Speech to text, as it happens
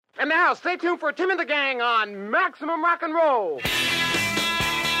And now, stay tuned for Tim and the Gang on Maximum Rock and Roll.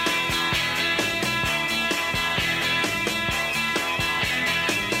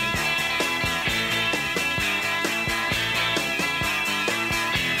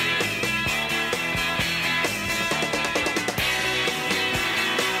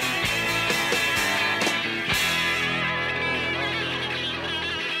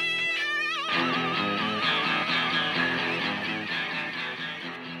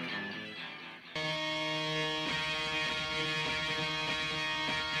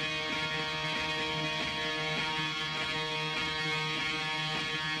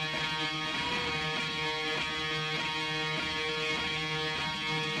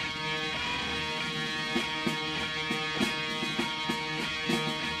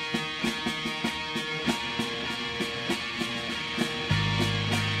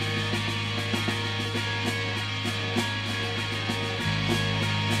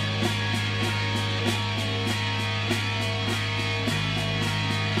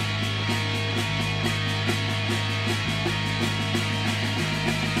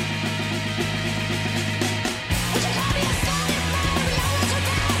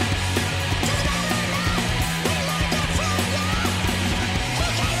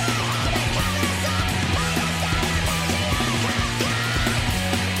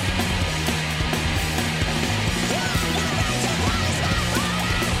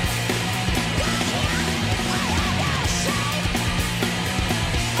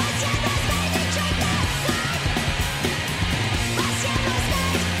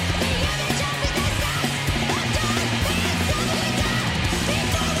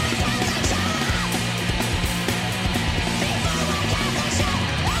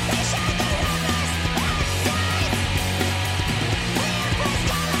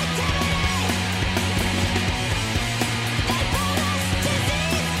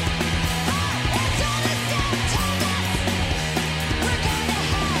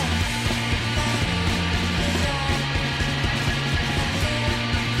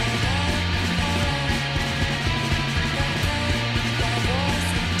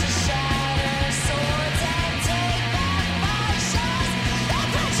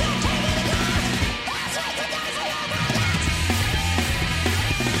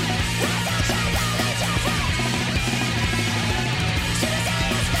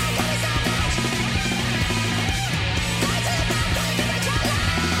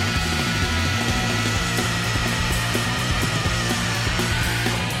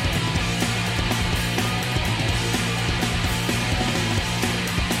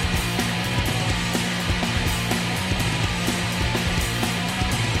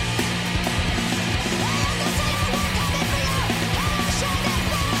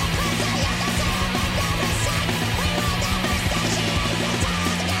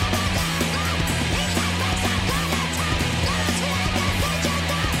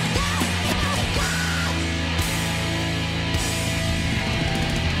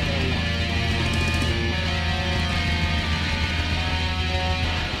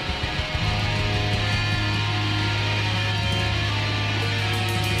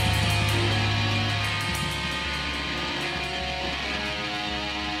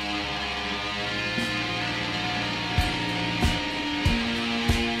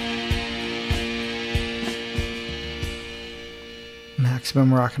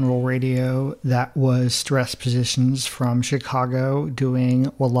 Maximum Rock and Roll Radio. That was Stress Positions from Chicago doing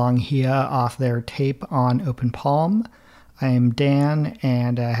Walonghia off their tape on Open Palm. I am Dan,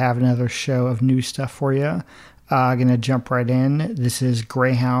 and I have another show of new stuff for you. I'm going to jump right in. This is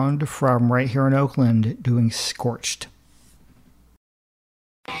Greyhound from right here in Oakland doing Scorched.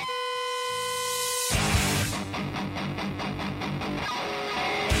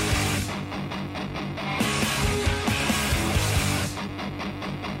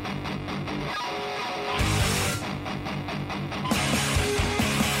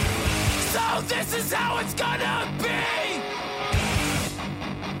 This is how it's gonna be.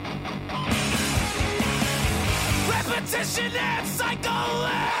 Repetition and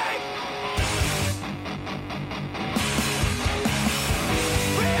cycling.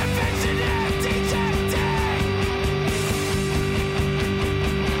 Reinvention and dejecting.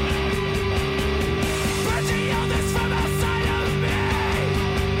 Purging illness from outside of me.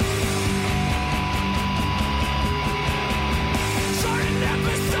 Shortened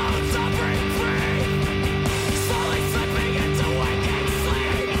episodes of free. Slowly slipping into waking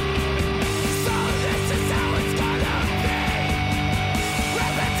sleep. So this is how it's gonna be.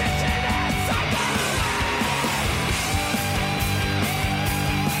 Repetition.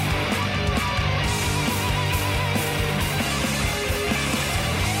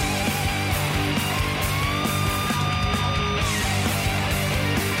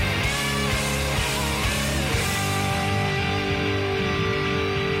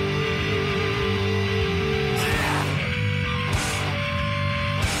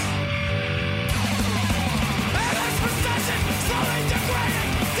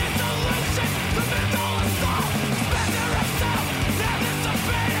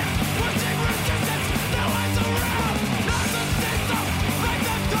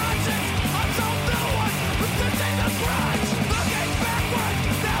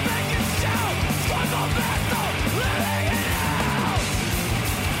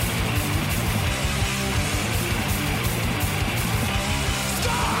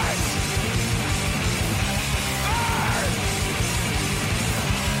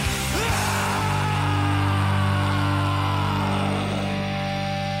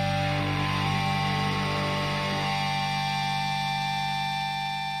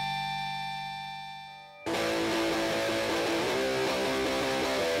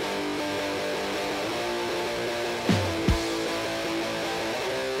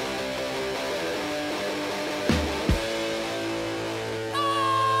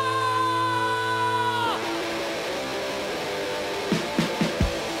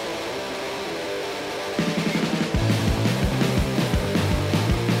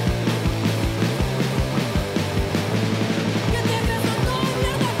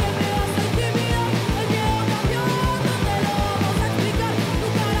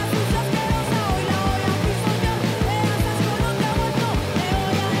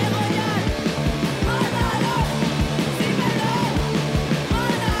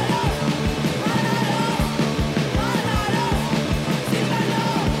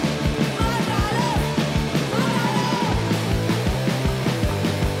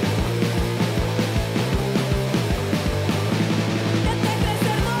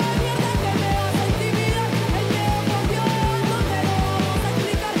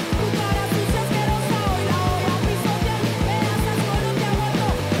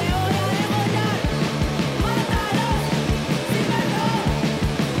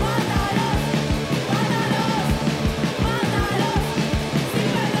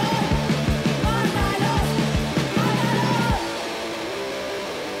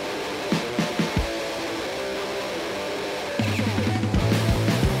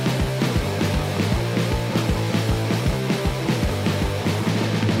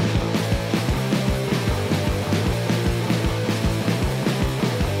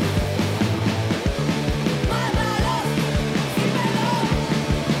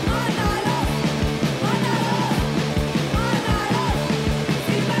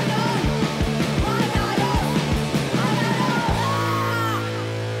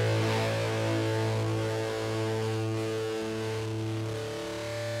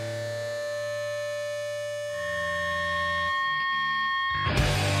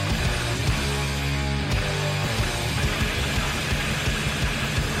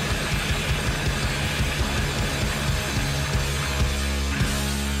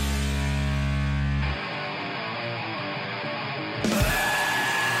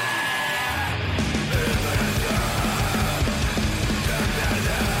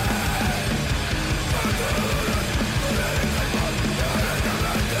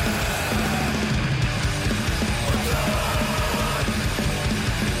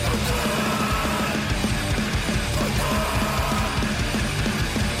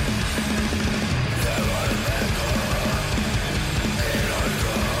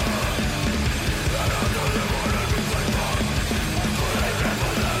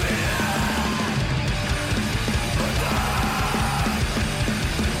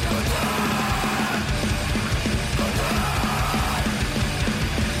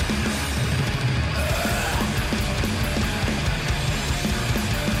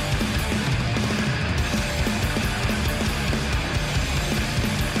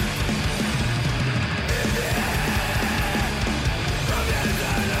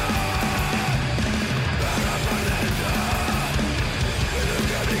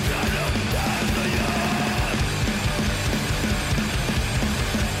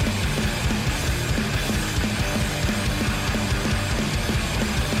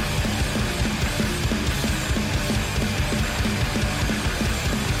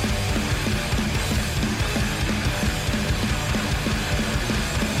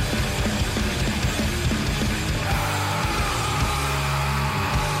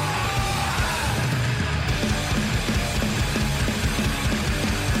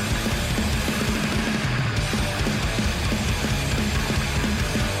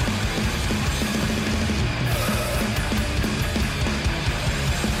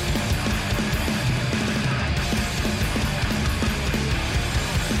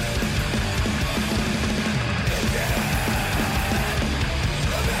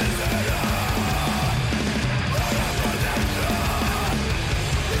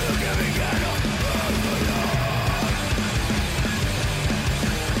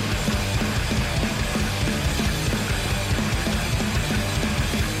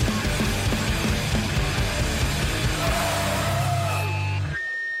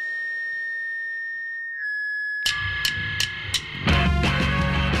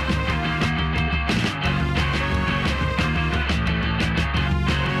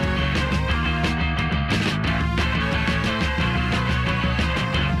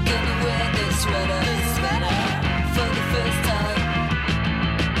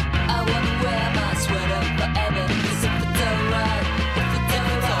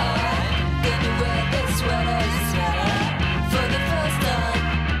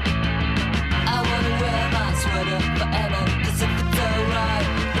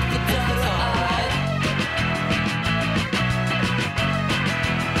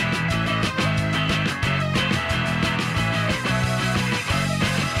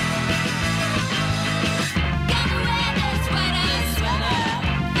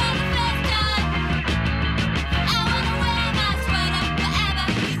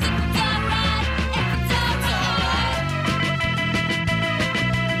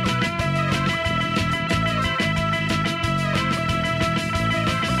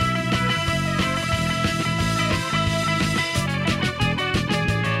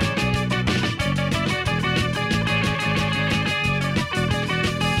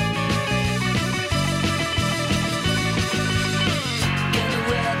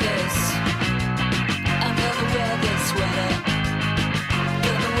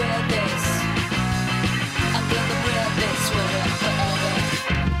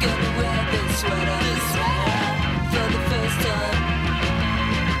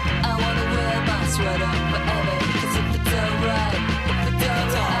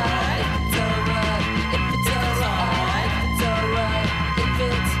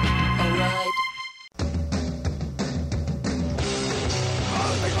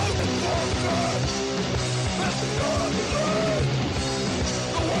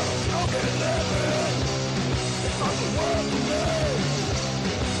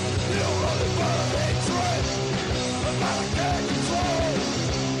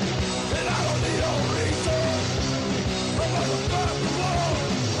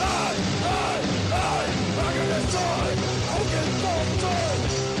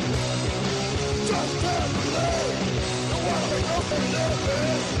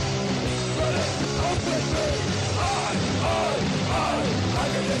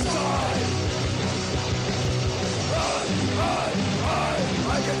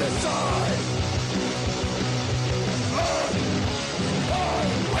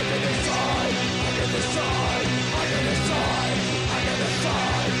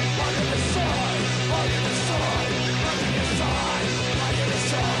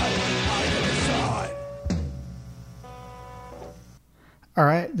 All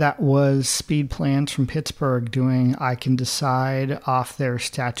right, that was Speed Plans from Pittsburgh doing I Can Decide off their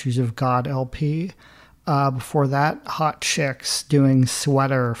Statues of God LP. Before that, Hot Chicks doing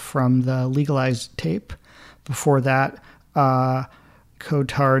Sweater from the Legalized tape. Before that,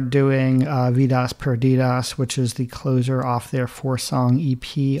 Cotard doing Vidas Perdidas, which is the closer off their 4-song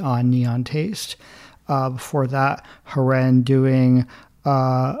EP on Neon Taste. Before that, Haren doing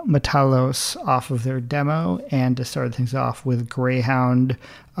Metalos off of their demo, and to start things off with Greyhound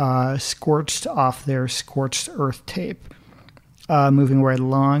Scorched off their Scorched Earth tape. Moving right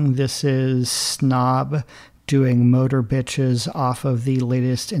along, this is Snob doing Motor Bitches off of the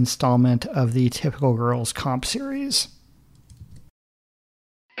latest installment of the Typical Girls comp series.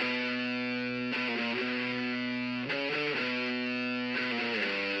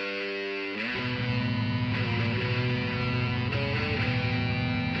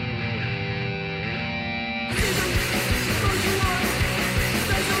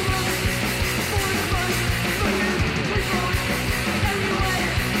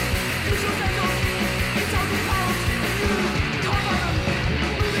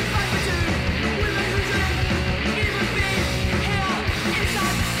 Even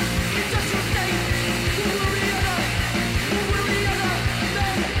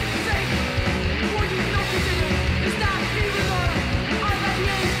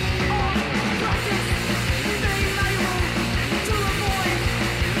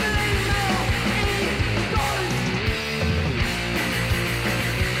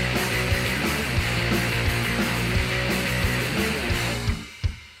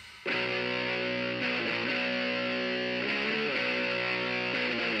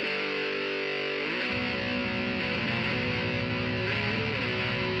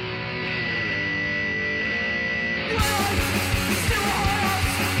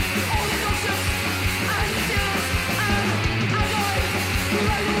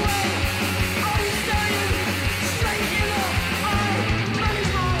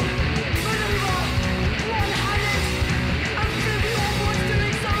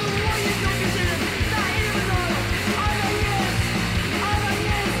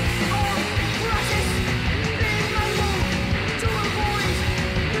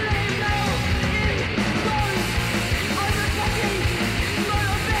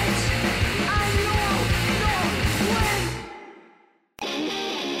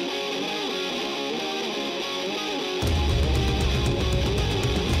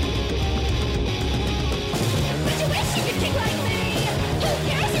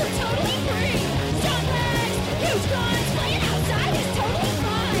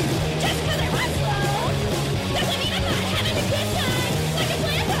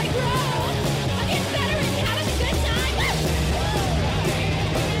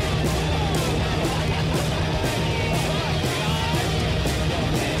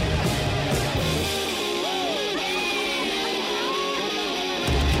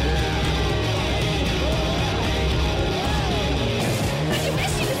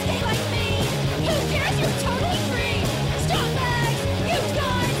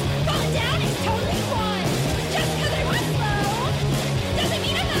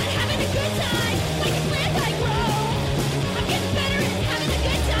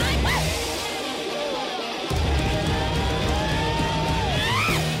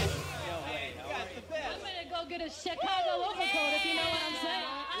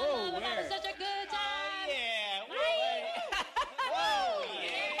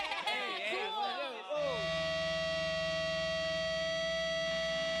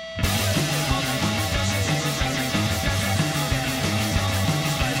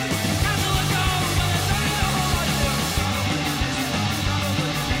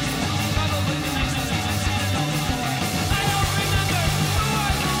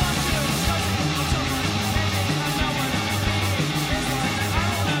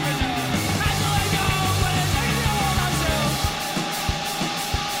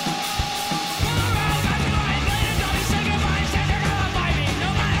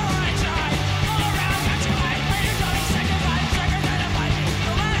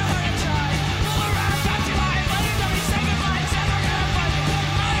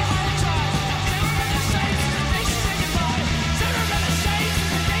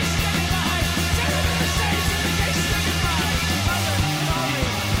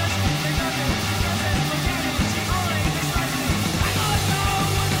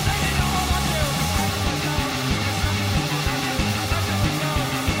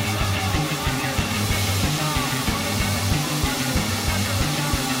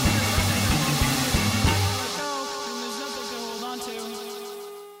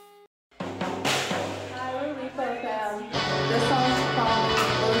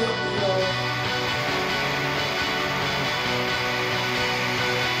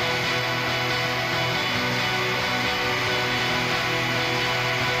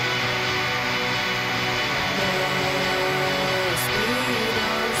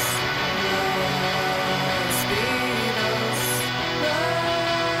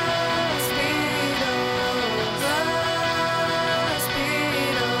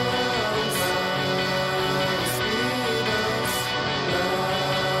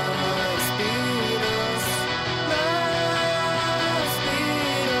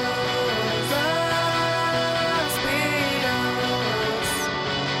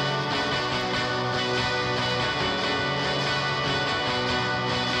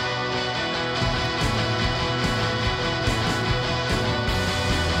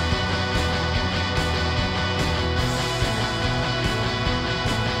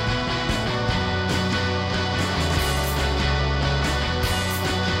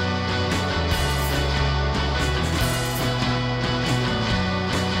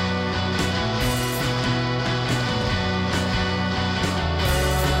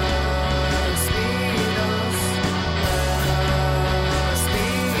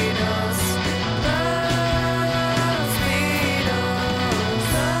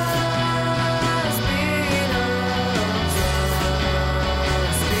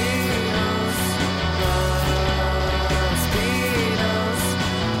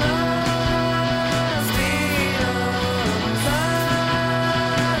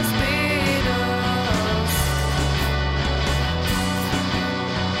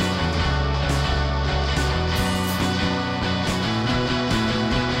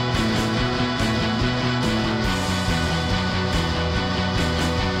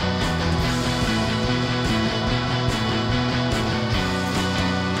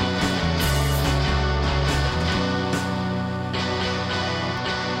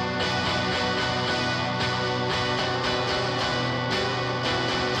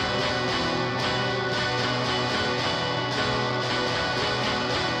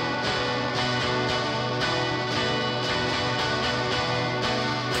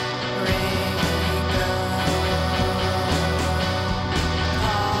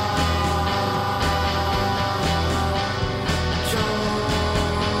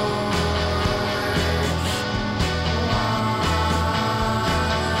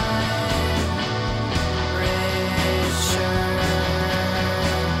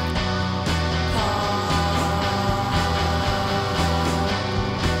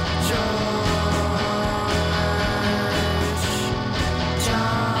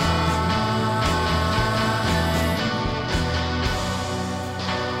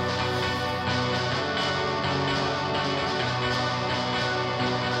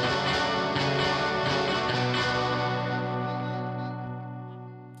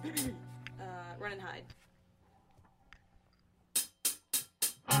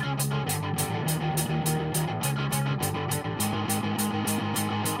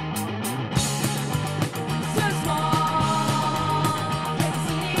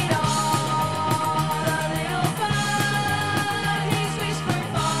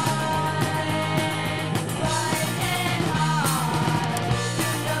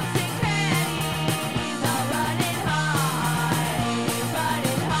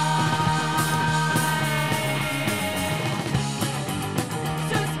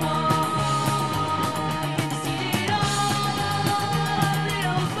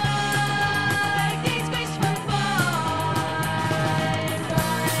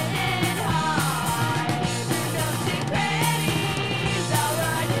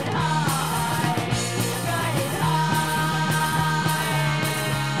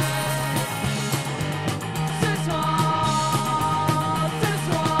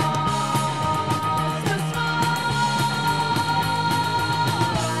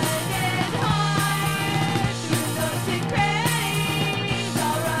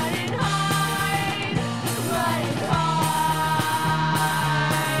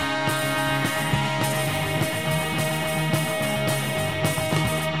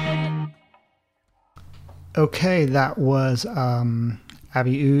Okay, that was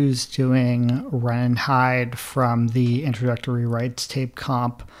Abby Ooze doing Run and Hide from the Introductory Rights tape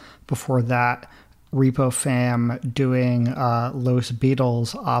comp. Before that, Repo Fam doing Los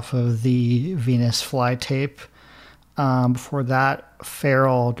Beatles off of the Venus Fly tape. Before that,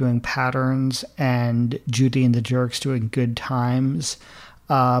 Farrell doing Patterns and Judy and the Jerks doing Good Times.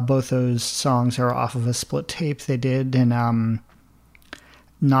 Both those songs are off of a split tape they did, and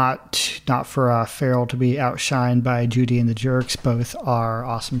not for Farrell to be outshined by Judy and the Jerks. Both are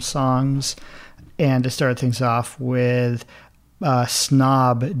awesome songs. And to start things off with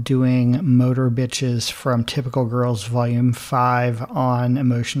Snob doing Motor Bitches from Typical Girls Volume 5 on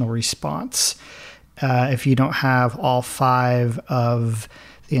Emotional Response. If you don't have all 5 of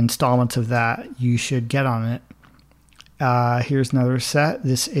the installments of that, you should get on it. Here's another set.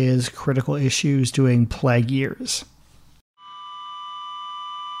 This is Critical Issues doing Plague Years.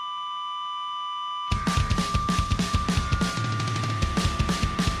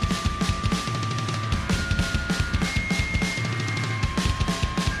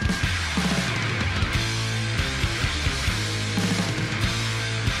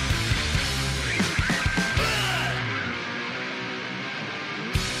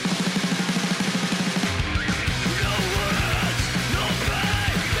 No words, no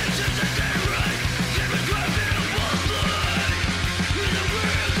pain, this is a day right. Give it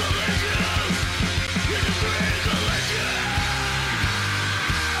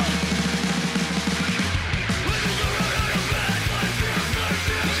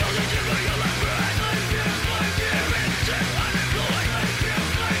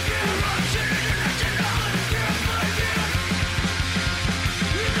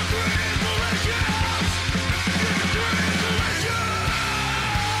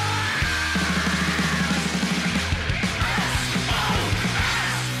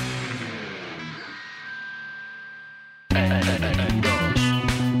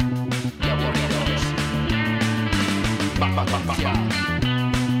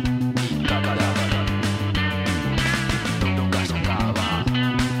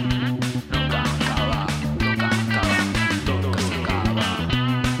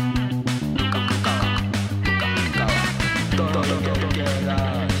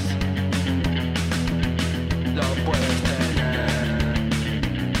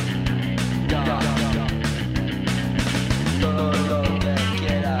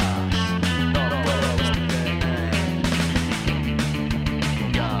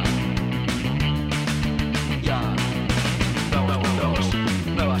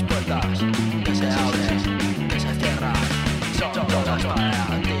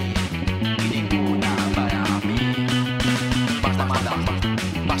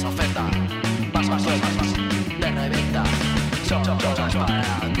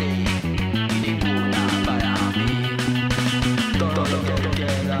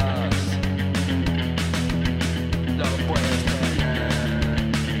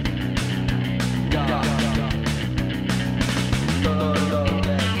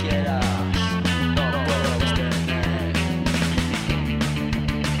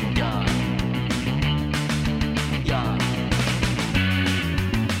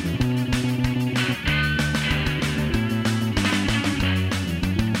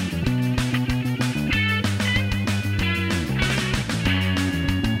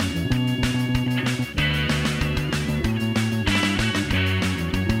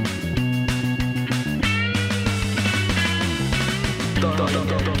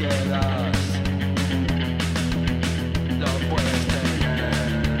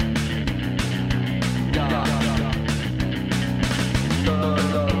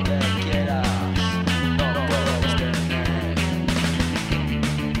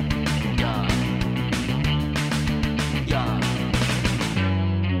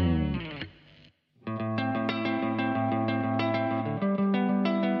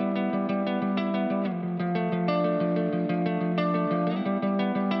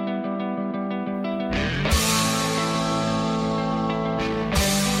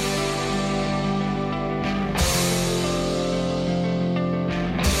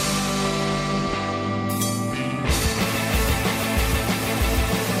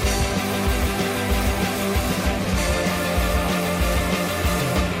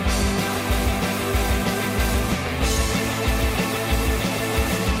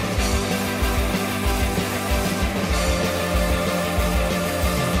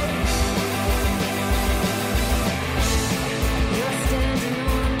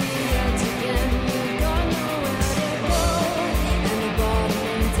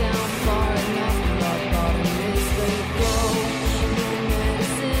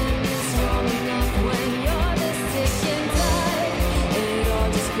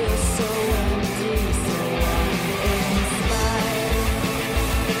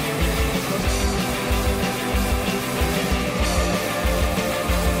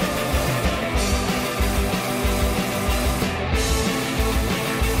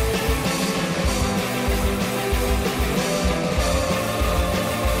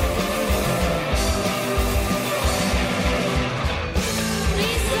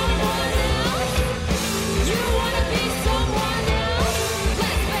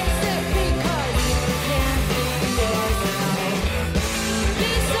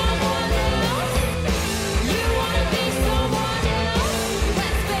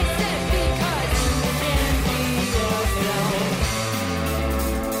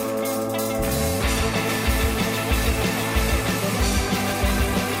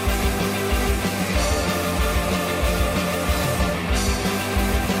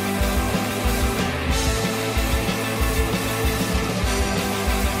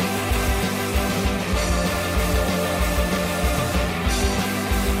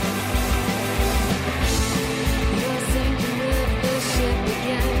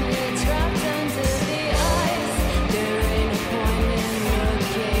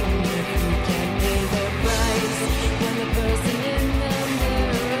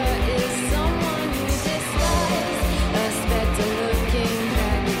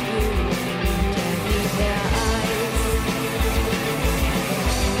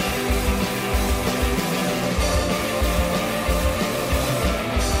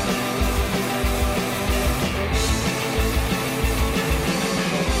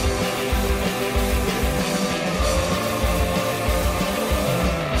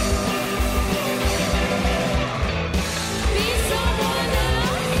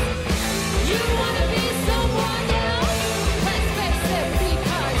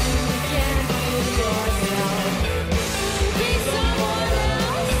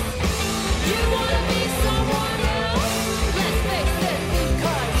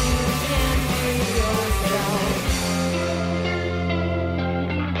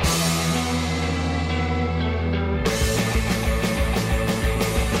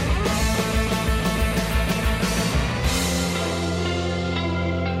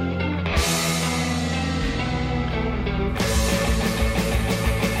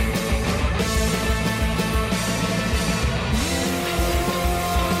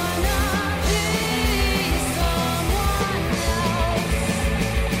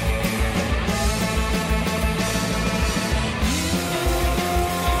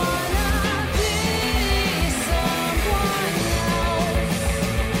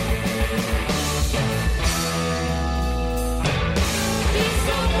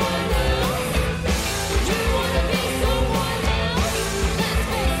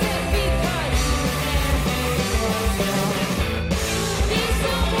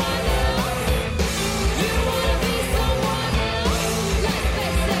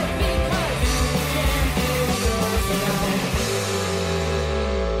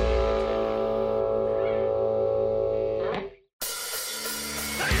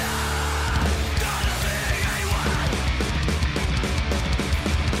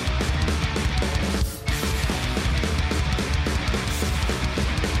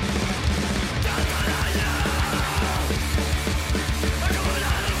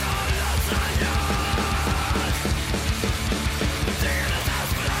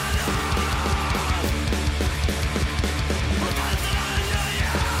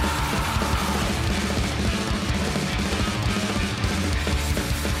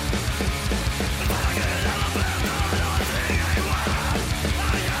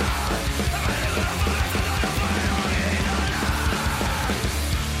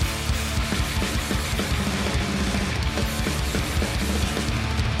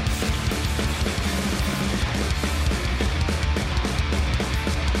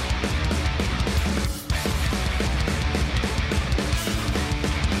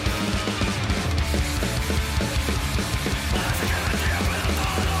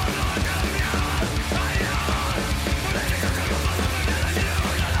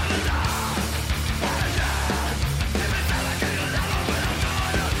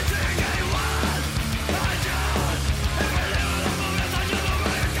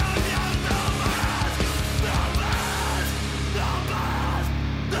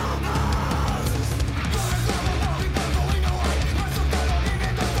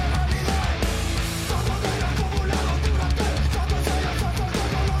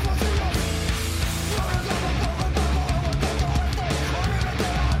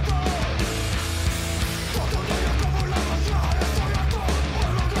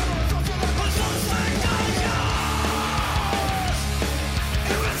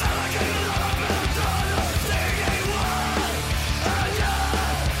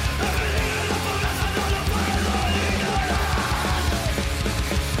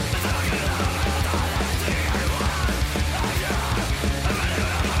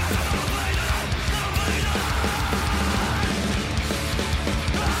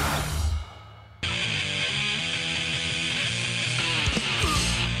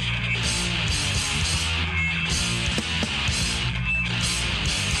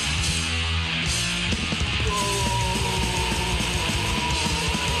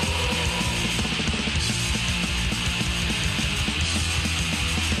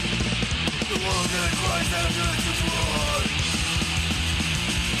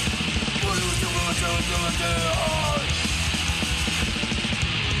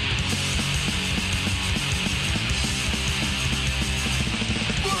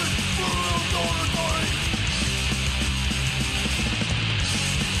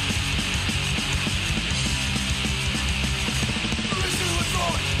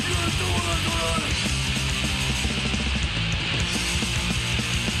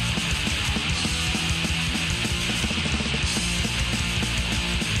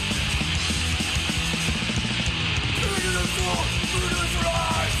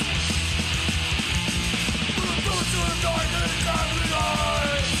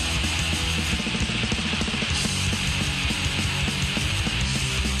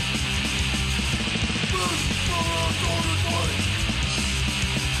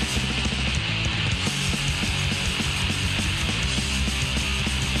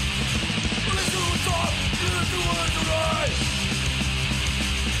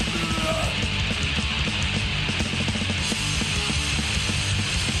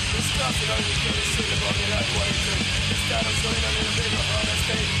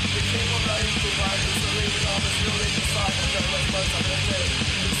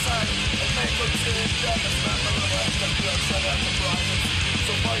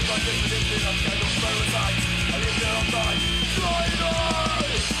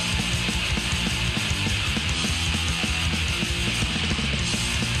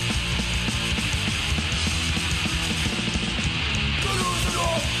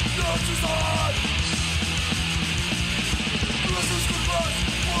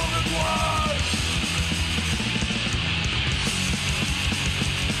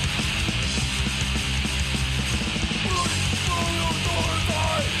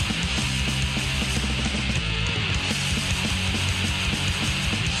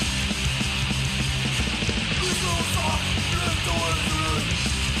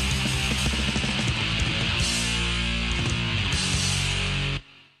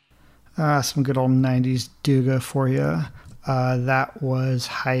Some good old 90s Duga for you. That was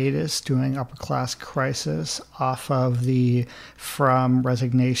Hiatus doing Upper Class Crisis off of the From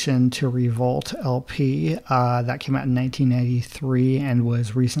Resignation to Revolt LP. That came out in 1993 and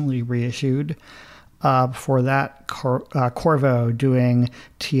was recently reissued. Before that, Corvo doing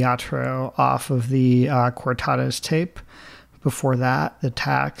Teatro off of the Cortadas tape. Before that, The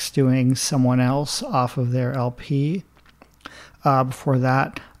Tax doing Someone Else off of their LP. Before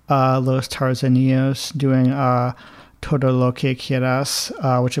that, Los Tarzanillos doing Todo Lo Que Quieras,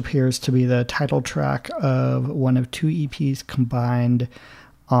 which appears to be the title track of one of two EPs combined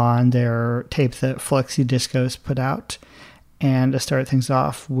on their tape that Flexi Discos put out. And to start things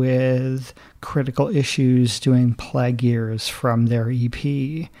off with Critical Issues doing Plague Years from their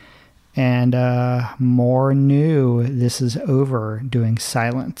EP. And more new, This Is Over doing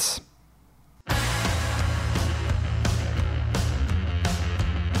Silence.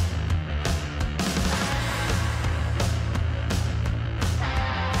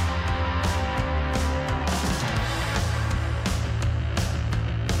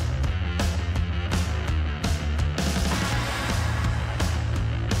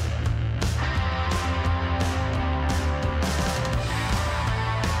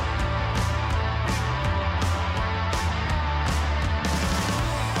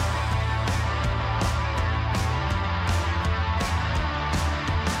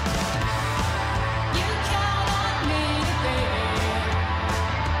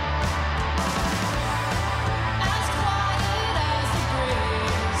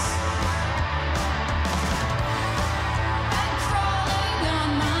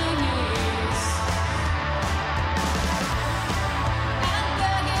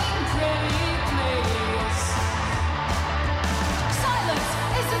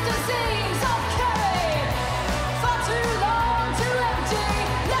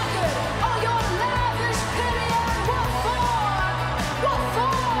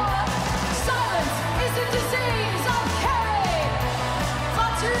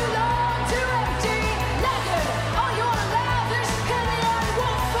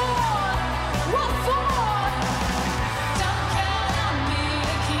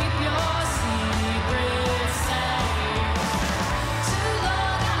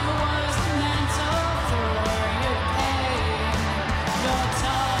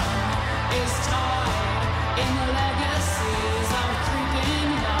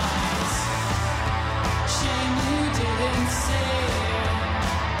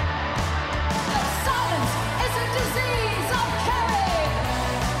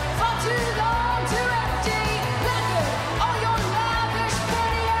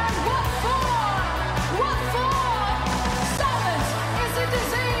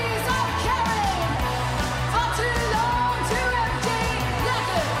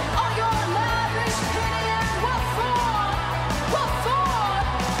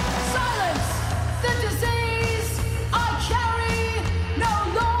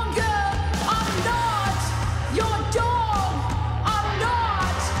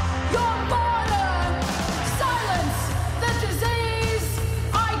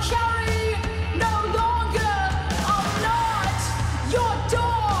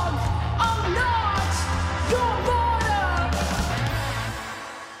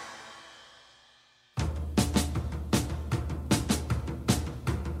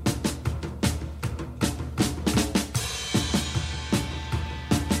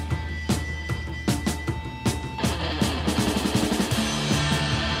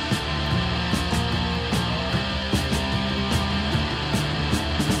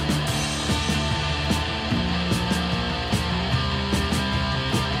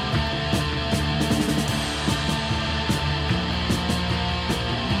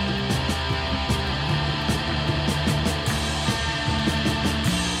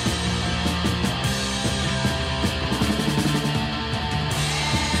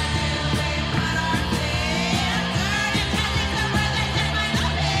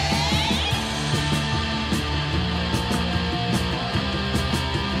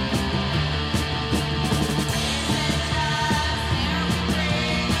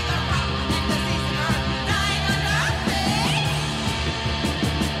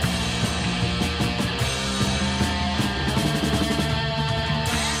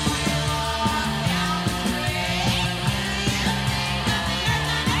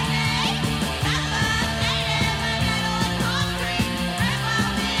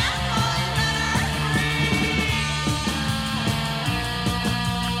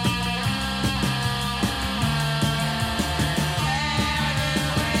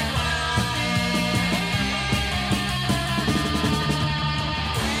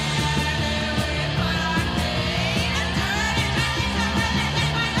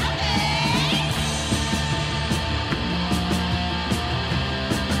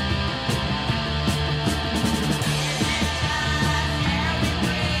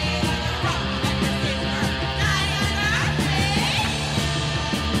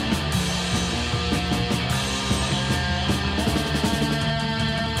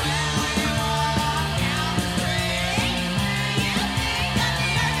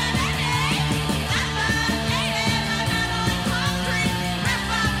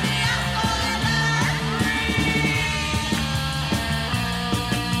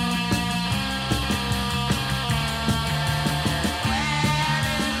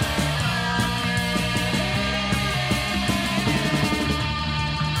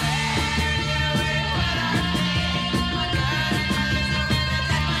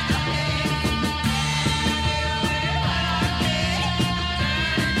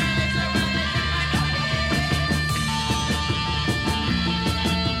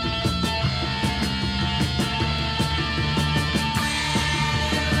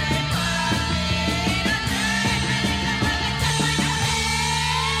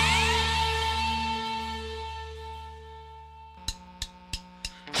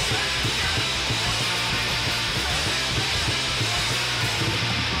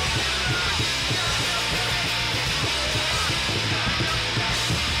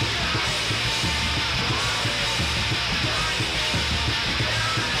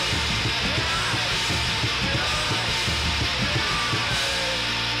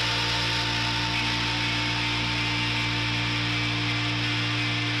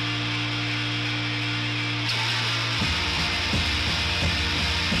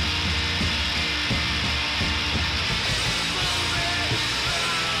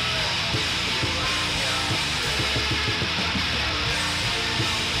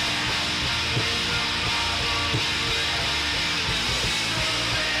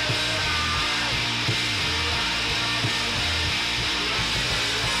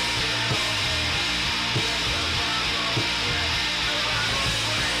 Yeah.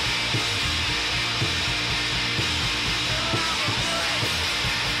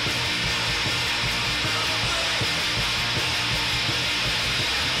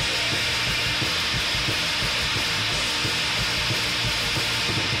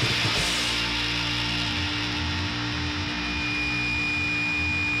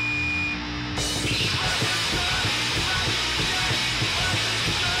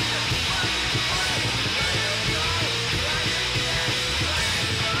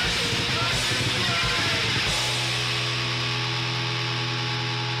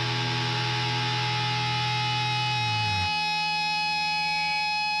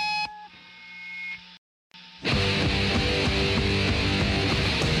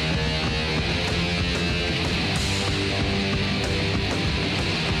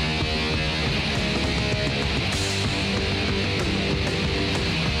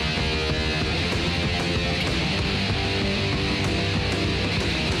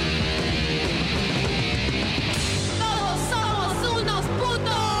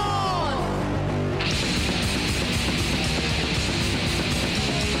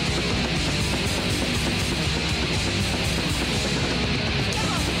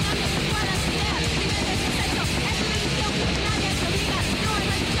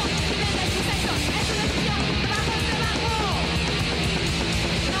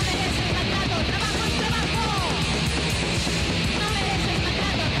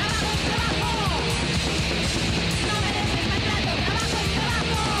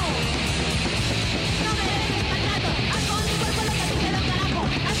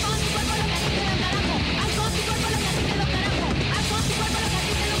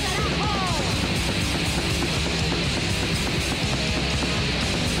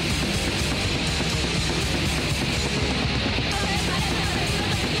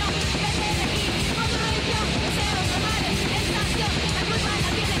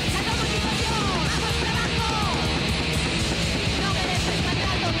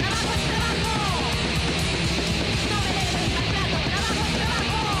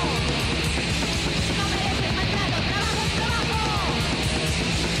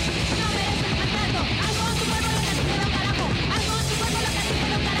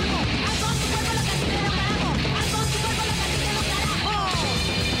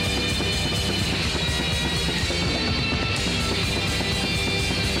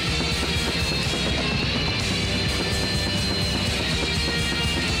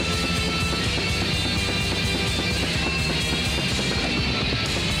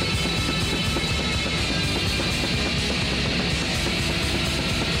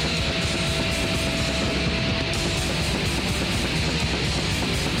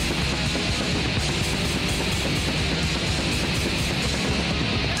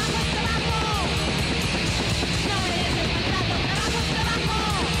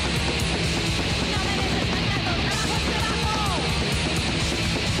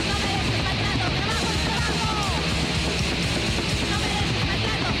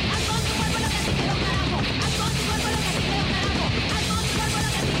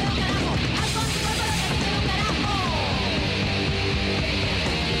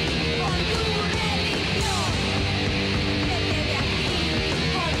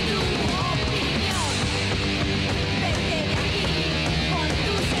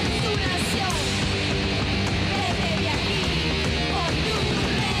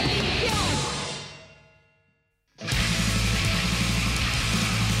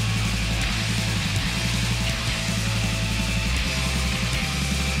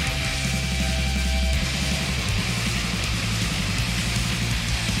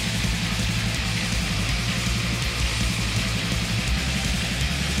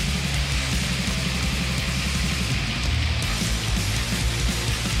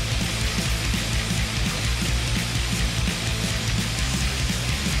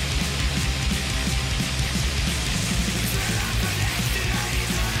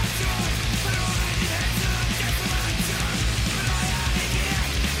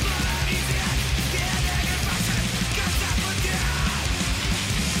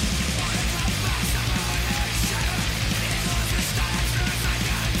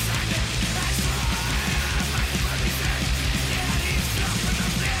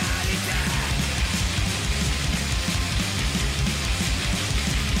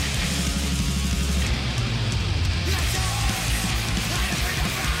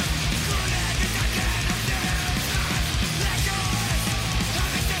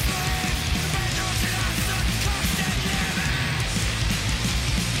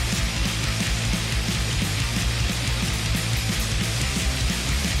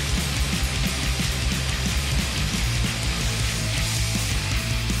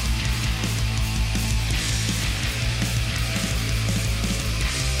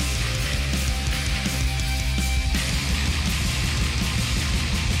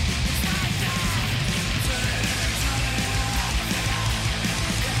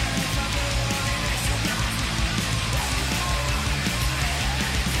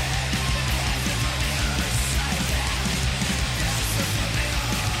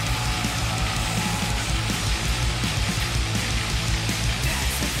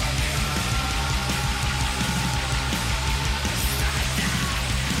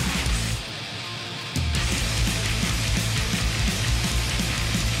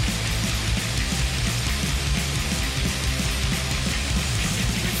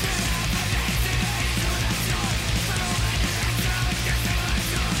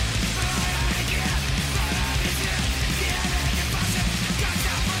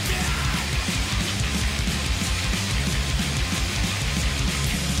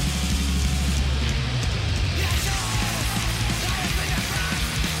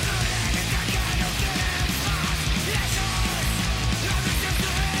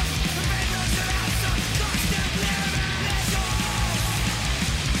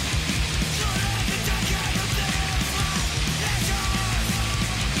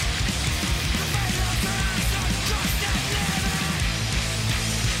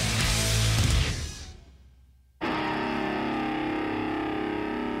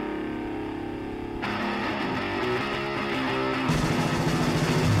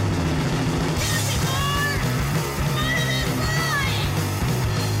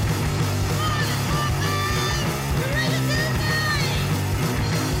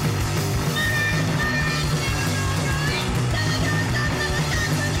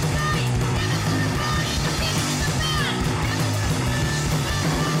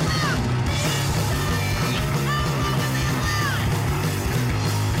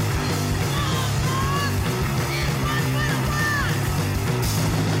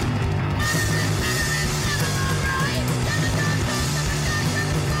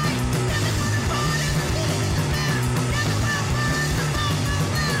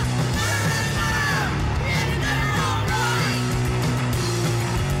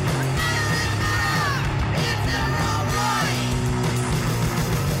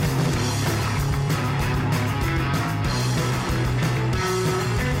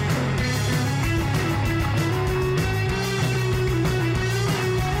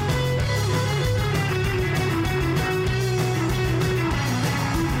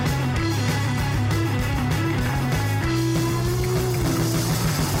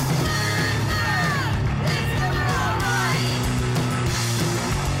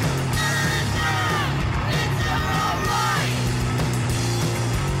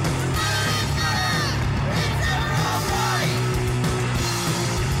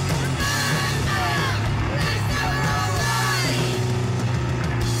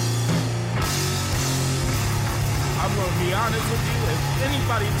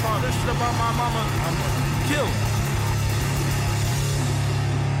 talk this shit about my mama, I'm gonna kill her.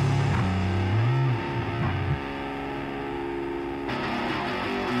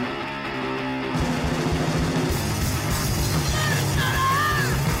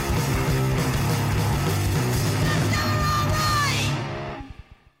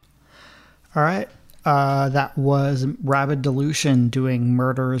 All right. That was Rabid Delusion doing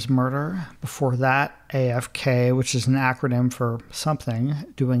Murder is Murder. Before that, AFK, which is an acronym for something,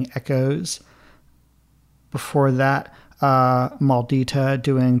 doing Echoes. Before that, Maldita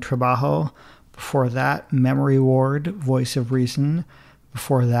doing Trabajo. Before that, Memory Ward, Voice of Reason.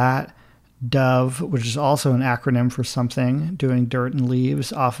 Before that, Dove, which is also an acronym for something, doing Dirt and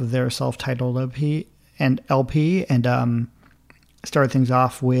Leaves off of their self-titled LP. Start things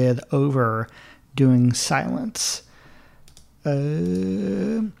off with Over doing Silence.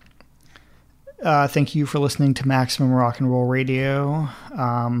 Thank you for listening to Maximum Rock and Roll Radio.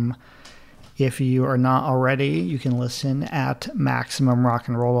 If you are not already, you can listen at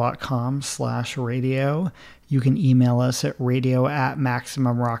MaximumRockandRoll.com/radio. You can email us at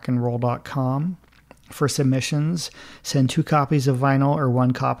radio@MaximumRockandRoll.com. For submissions, send 2 copies of vinyl or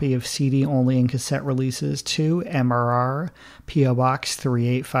 1 copy of CD only and cassette releases to MRR, P.O. Box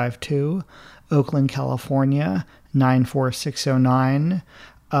 3852, Oakland, California 94609.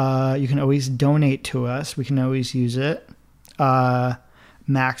 You can always donate to us. We can always use it.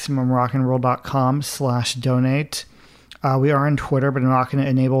 MaximumRockandRoll.com/donate. We are on Twitter, but I'm not going to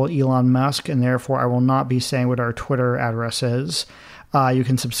enable Elon Musk, and therefore I will not be saying what our Twitter address is. You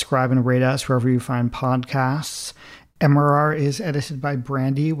can subscribe and rate us wherever you find podcasts. MRR is edited by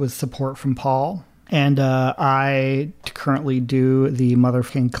Brandy with support from Paul. And I currently do the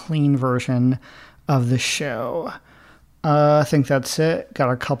motherfucking clean version of the show. I think that's it. Got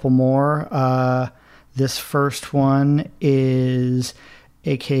a couple more. This first one is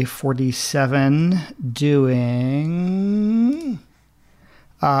AK-47 doing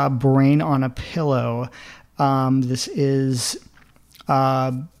Brain on a Pillow. This is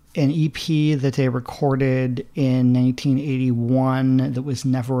an EP that they recorded in 1981 that was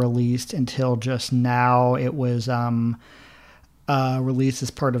never released until just now. It was released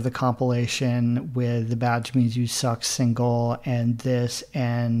as part of the compilation with the Bad Means You Suck single and this,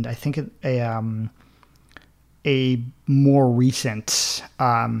 and I think a more recent,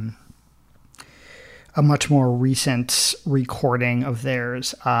 a much more recent recording of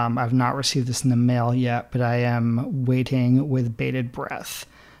theirs. I've not received this in the mail yet, but I am waiting with bated breath.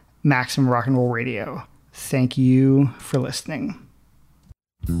 Maximum Rock and Roll Radio. Thank you for listening.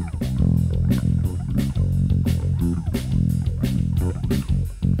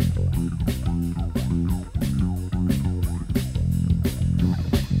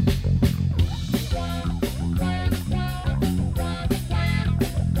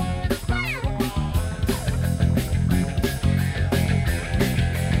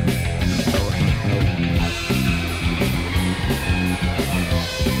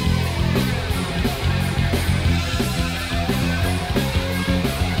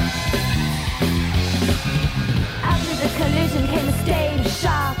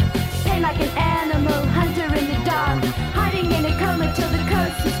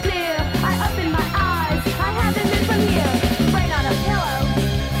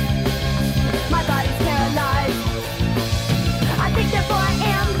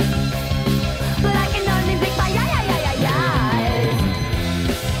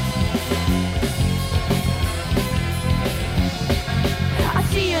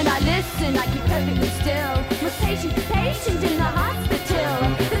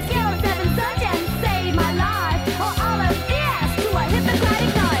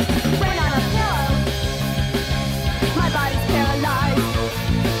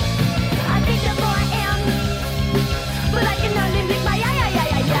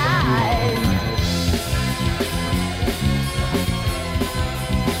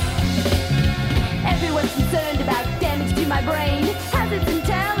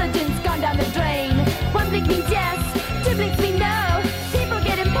 Yes, two blinks me no. People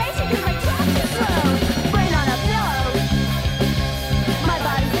get impatient.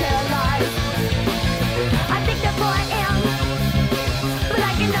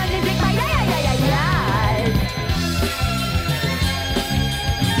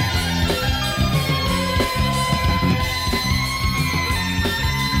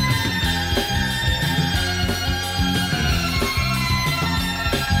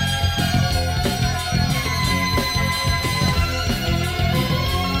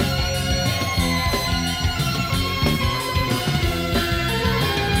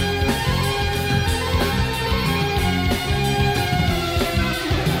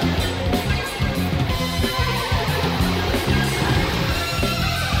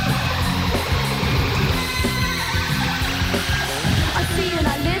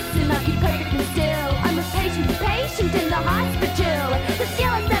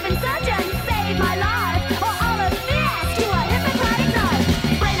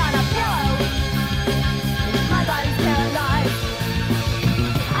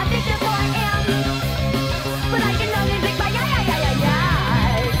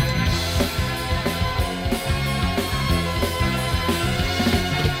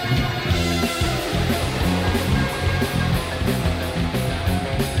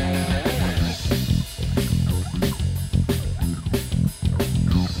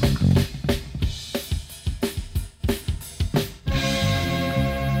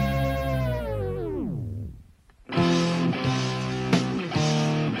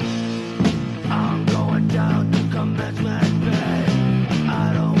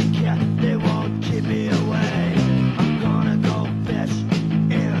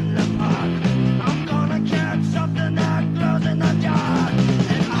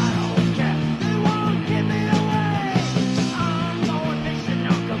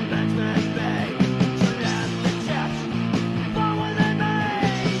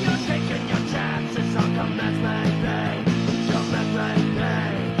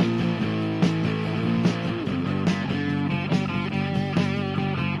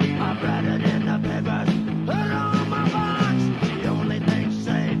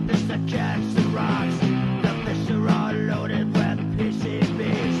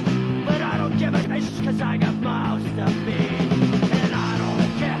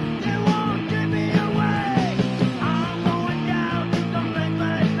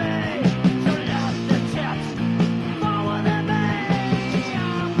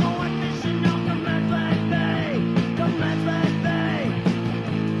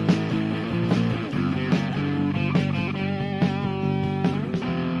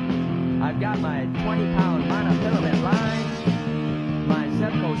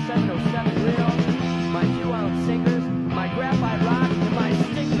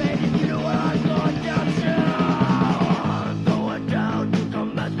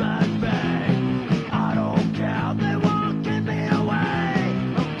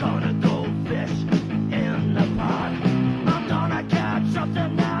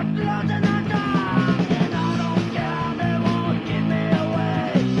 Just